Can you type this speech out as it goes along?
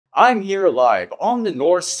I'm here live on the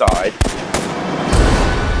north side.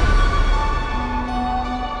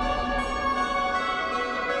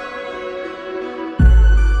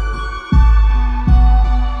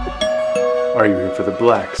 Are you here for the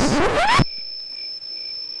blacks?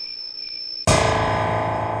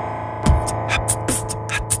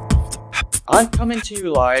 I'm coming to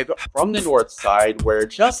you live from the north side, where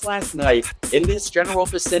just last night, in this general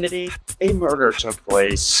vicinity, a murder took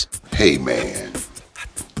place. Hey man,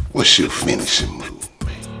 what's your finishing move?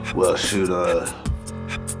 Well, shoot,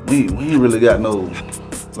 we ain't really got no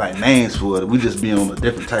like names for it. We just be on a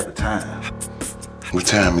different type of time. What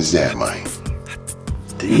time is that, man?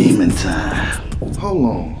 Demon time. Hold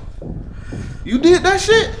on. You did that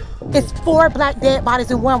shit? It's 4 black dead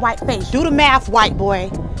bodies and 1 white face. Do the math, white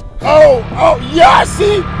boy. Oh, yeah, I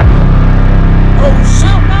see. Oh,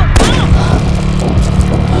 shit.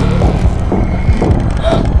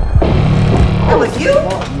 That was you?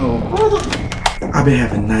 No. I've been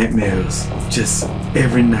having nightmares just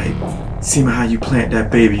every night. Seeing how you plant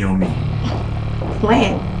that baby on me.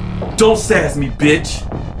 Plant? Don't sass me, bitch.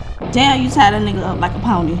 Damn, you tied that nigga up like a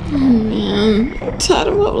pony. Man, tied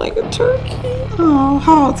him up like a turkey. Oh,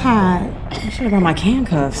 how tied? I should have brought my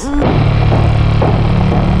handcuffs.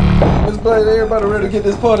 Let's play. Everybody ready to get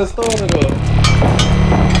this party started up.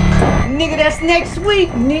 Nigga, that's next week,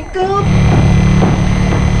 nigga.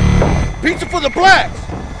 Pizza for the blacks.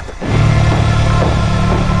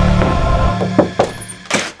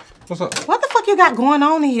 What's up? What the fuck you got going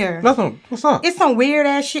on here? Nothing. What's up? It's some weird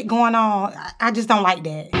ass shit going on. I just don't like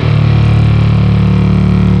that.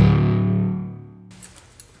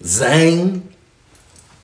 Zang